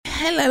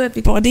Hello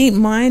everybody,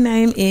 my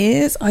name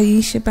is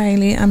Aiesha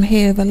Bailey. I'm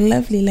here with a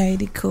lovely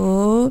lady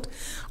called,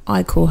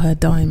 I call her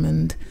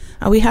Diamond.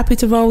 Are we happy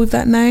to roll with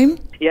that name?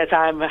 Yes,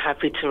 I'm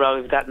happy to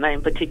roll with that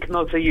name, but you can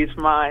also use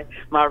my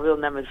real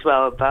name as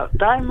well, but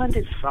Diamond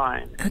is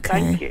fine.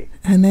 Okay. Thank you.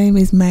 Her name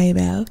is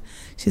Maybelle.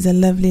 She's a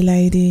lovely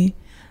lady,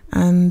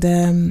 and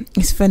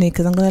it's funny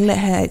because I'm going to let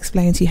her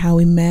explain to you how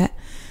we met,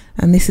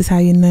 and this is how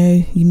you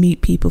know you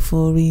meet people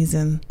for a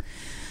reason.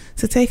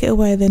 So take it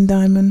away then,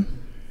 Diamond.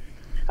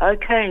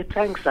 Okay,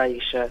 thanks,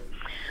 Aiesha.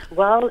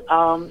 Well,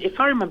 if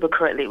I remember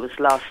correctly, it was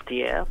last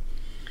year,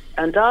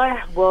 and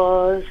I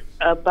was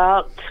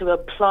about to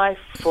apply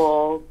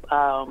for,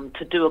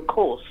 to do a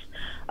course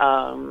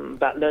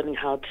about learning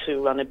how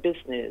to run a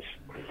business.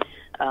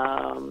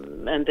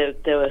 And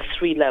there were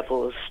 3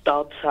 levels,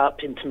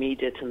 start-up,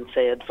 intermediate, and,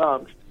 say,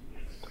 advanced.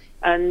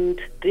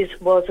 And this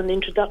was an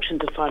introduction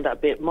to find out a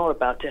bit more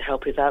about to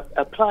help with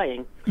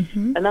applying.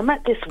 Mm-hmm. And I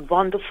met this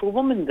wonderful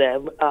woman there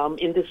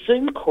in the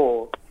Zoom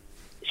call.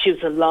 She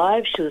was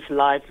alive, she was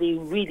lively,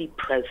 really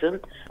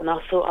present, and I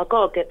thought, I've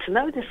got to get to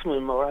know this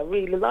woman more. I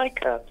really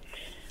like her.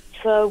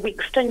 So we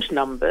exchanged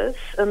numbers,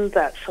 and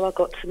that's how I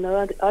got to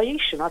know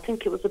Aiesha. And I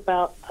think it was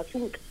about,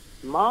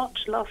 March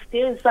last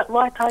year. Is that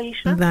right,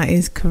 Aiesha? That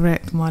is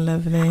correct, my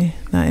lovely.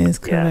 That is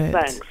correct.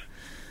 Yeah, thanks.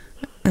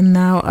 And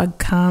now I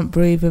can't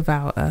breathe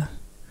without her.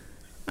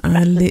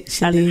 I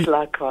literally and it's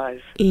likewise.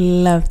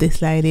 Love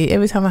this lady.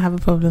 Every time I have a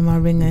problem, I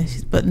ring her.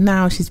 But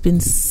now she's been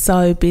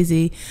so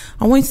busy.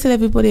 I want you to tell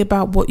everybody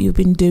about what you've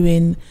been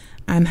doing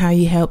and how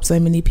you help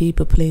so many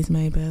people, please,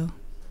 Maybelle.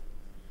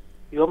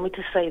 You want me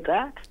to say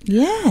that?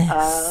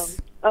 Yes.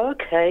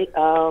 Okay.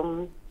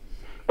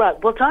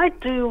 Right. What I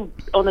do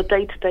on a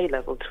day-to-day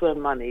level to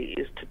earn money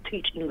is to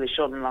teach English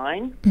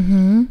online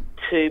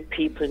to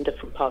people in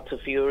different parts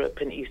of Europe,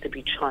 and it used to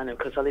be China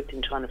because I lived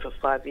in China for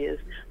 5 years.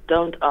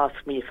 Don't ask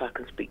me if I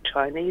can speak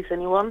Chinese,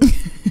 anyone.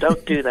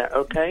 Don't do that,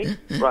 okay?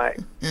 Right.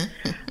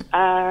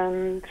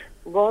 And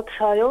what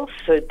I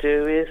also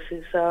do is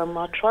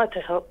I try to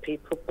help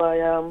people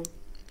by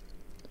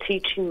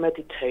teaching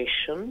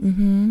meditation.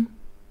 Mm-hmm.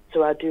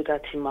 So I do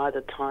that in my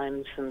other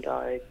times, and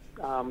I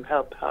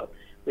help out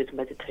with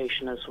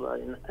meditation as well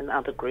in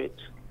other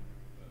groups.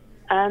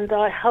 And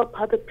I help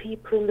other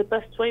people in the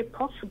best way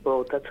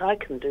possible that I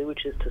can do,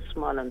 which is to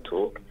smile and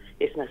talk,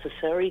 if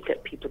necessary,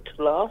 get people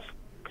to laugh,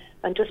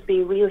 and just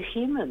be a real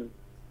human.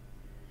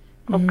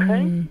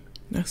 Okay?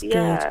 That's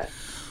good.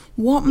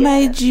 What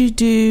made you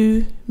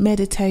do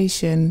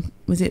meditation?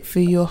 Was it for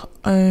your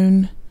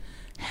own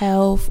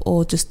health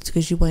or just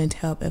because you wanted to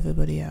help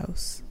everybody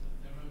else?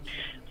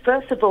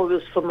 First of all, it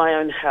was for my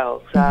own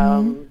health.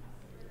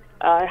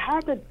 I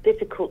had a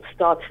difficult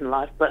start in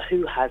life, but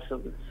who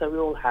hasn't? So we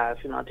all have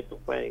in our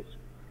different ways.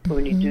 But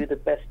when you do the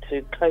best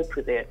to cope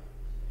with it.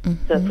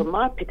 So for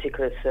my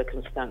particular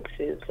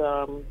circumstances,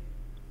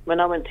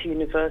 when I went to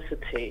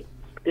university,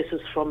 this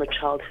was from a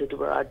childhood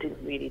where I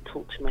didn't really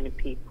talk to many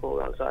people.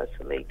 I was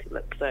isolated,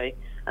 let's say,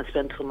 and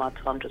spent all my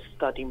time just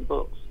studying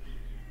books.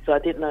 So I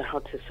didn't know how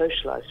to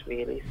socialize,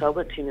 really. So I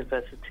went to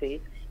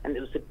university, and it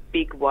was a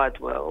big,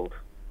 wide world.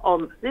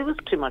 It was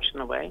too much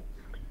in a way.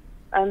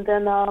 And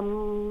then I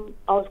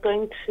was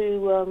going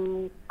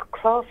to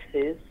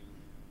classes,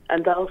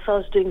 and also I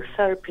was doing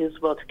therapy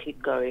as well to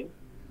keep going.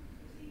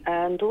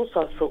 And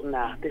also I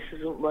thought, this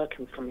isn't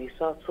working for me.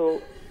 So I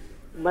thought,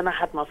 when I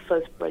had my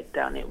first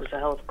breakdown, it was a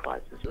health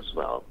crisis as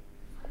well.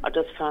 I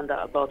just found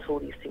out about all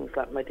these things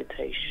like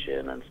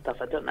meditation and stuff.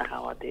 I don't know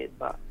how I did,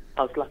 but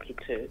I was lucky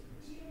too.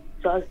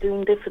 So I was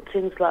doing different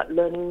things like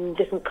learning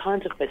different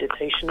kinds of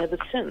meditation ever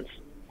since.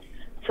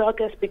 So I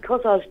guess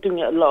because I was doing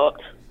it a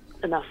lot,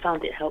 and I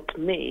found it helped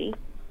me,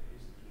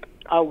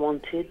 I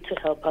wanted to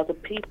help other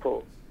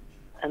people.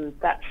 And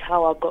that's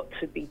how I got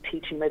to be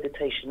teaching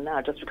meditation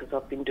now, just because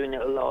I've been doing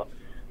it a lot.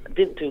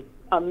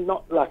 I'm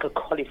not like a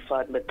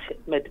qualified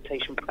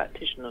meditation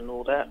practitioner and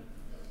all that.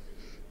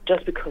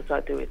 Just because I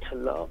do it a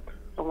lot,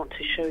 I want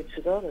to show it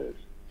to others.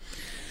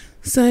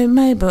 So,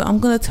 Maybelle, I'm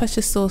going to touch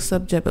a sore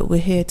subject, but we're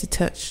here to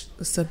touch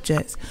the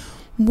subject.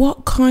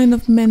 What kind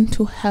of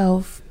mental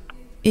health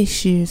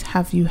issues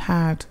have you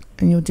had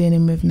and you're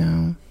dealing with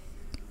now?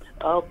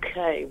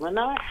 Okay, when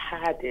I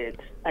had it,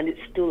 and it's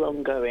still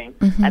ongoing,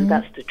 and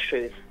that's the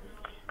truth,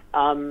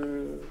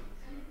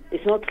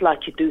 it's not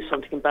like you do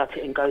something about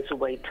it and goes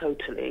away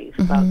totally. It's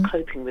about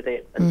coping with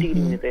it and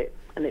dealing with it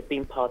and it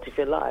being part of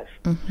your life.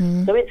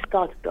 So it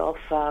started off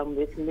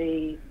with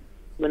me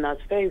when I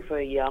was very,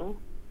 very young,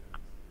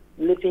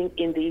 living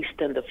in the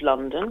East End of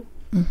London,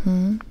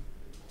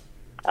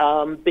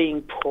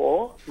 being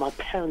poor. My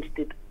parents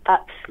did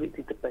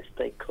absolutely the best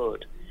they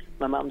could.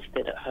 My mum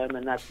stayed at home,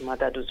 and my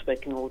dad was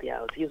working all the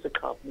hours. He was a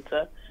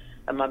carpenter,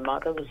 and my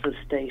mother was a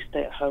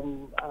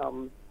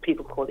stay-at-home,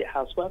 people called it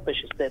housewife, but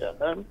she stayed at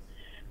home,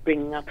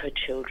 bringing up her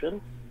children.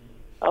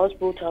 I was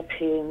brought up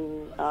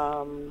in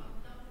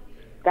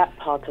that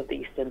part of the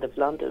East End of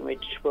London,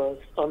 which was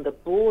on the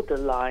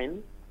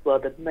borderline, well,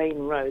 the main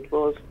road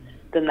was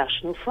the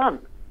National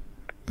Front.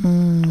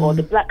 Or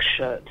the black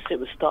shirts. It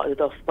was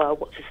started off by,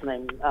 what's his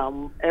name?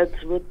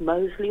 Edward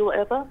Mosley or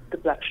whatever, the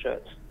black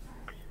shirts.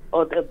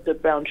 Or the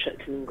brown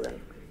shirts in England.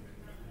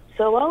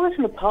 So I was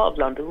in a part of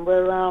London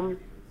where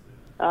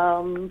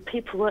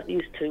people weren't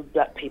used to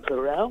black people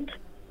around.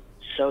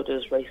 So there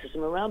was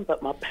racism around,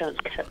 but my parents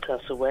kept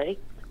us away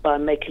by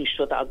making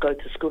sure that I'd go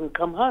to school and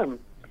come home.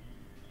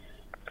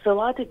 So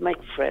I did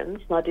make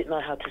friends, and I didn't know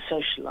how to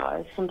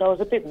socialise, and I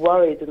was a bit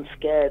worried and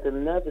scared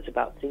and nervous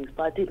about things,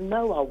 but I didn't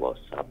know I was.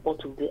 I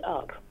bottled it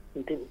up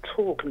and didn't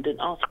talk and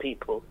didn't ask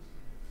people.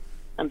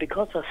 And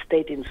because I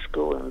stayed in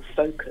school and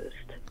focused,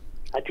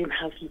 I didn't,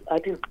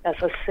 as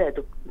I said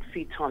a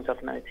few times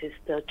I've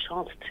noticed, a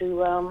chance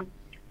to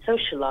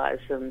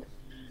socialise and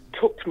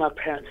talk to my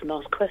parents and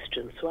ask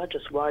questions. So I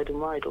just worried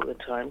all the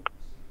time.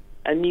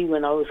 I knew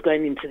when I was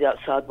going into the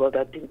outside world,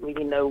 I didn't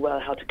really know well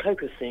how to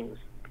cope with things.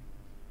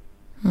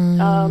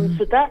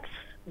 So that's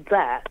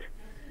that.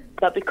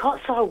 But because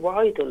I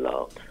worried a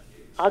lot,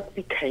 I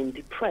became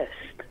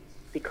depressed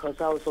because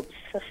I was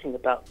obsessing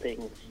about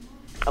things.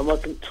 I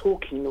wasn't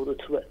talking in order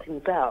to work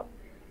things out.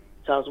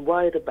 So I was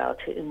worried about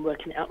it and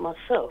working it out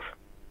myself.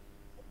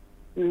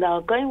 Now,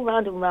 going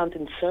round and round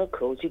in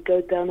circles, you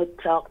go down a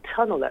dark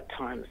tunnel at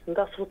times, and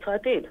that's what I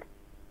did.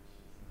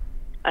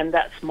 And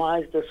that's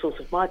the source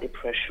of my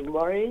depression,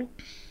 worrying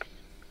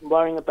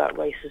about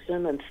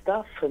racism and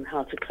stuff, and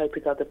how to cope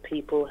with other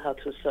people, how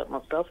to assert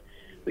myself,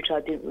 which I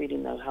didn't really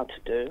know how to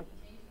do.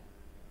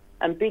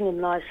 And being a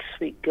nice,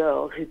 sweet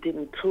girl who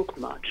didn't talk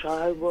much,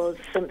 I was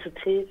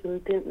sensitive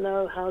and didn't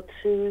know how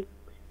to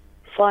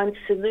find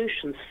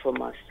solutions for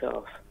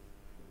myself.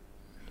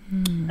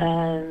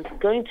 And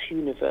going to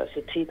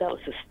university, that was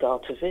the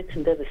start of it,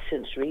 and ever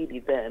since really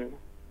then,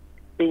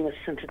 being a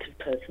sensitive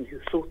person who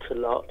thought a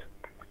lot,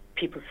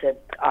 people said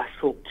I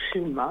thought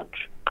too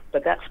much,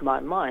 but that's my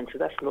mind, so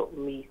that's not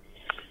me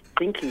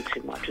thinking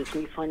too much. It's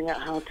me finding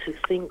out how to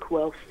think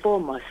well for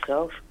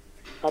myself.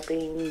 I've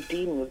been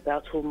dealing with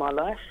that all my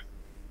life,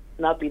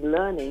 and I've been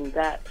learning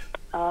that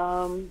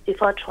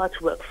if I try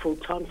to work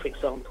full-time, for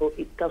example,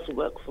 it doesn't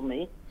work for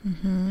me.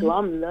 So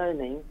I'm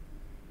learning,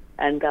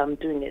 and I'm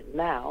doing it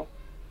now,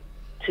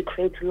 to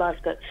create a life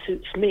that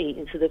suits me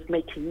instead of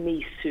making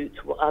me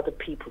suit what other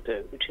people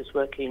do, which is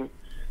working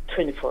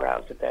 24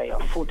 hours a day or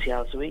 40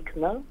 hours a week.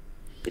 No,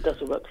 it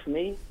doesn't work for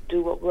me.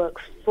 Do what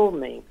works for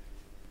me.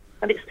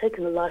 And it's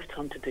taken a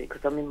lifetime to do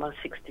because I'm in my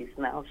 60s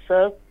now.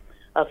 So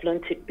I've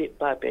learned it bit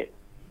by bit.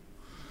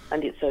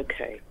 And it's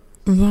okay.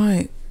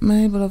 Right.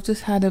 Maybelle, I've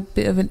just had a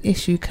bit of an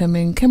issue come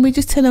in. Can we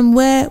just tell them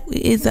where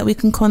it is that we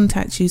can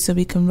contact you so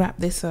we can wrap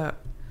this up?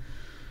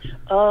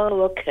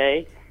 Oh,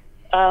 okay.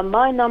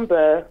 My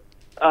number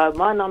is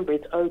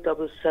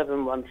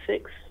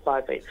 07716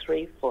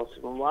 583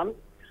 471.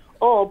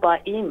 Or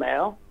by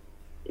email,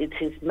 it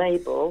is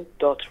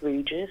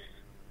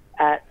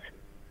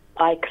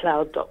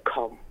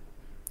maybelle.regis@icloud.com.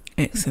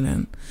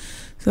 Excellent.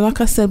 So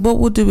like I said, what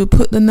we'll do, we'll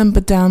put the number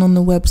down on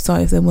the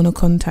website if they want to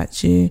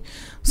contact you.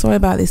 Sorry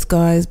about this,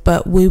 guys,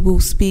 but we will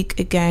speak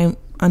again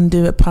and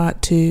do a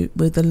part 2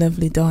 with the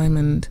lovely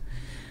Diamond.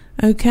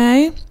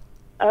 Okay?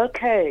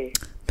 Okay.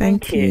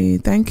 Thank you.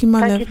 Thank you,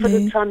 my lovely. Thank you for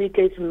the time you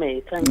gave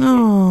me. Thank you.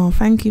 Oh,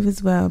 thank you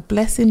as well.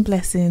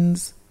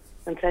 Blessings.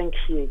 And thank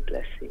you.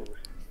 Blessings.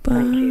 Bye.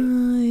 Thank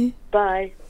you. Bye.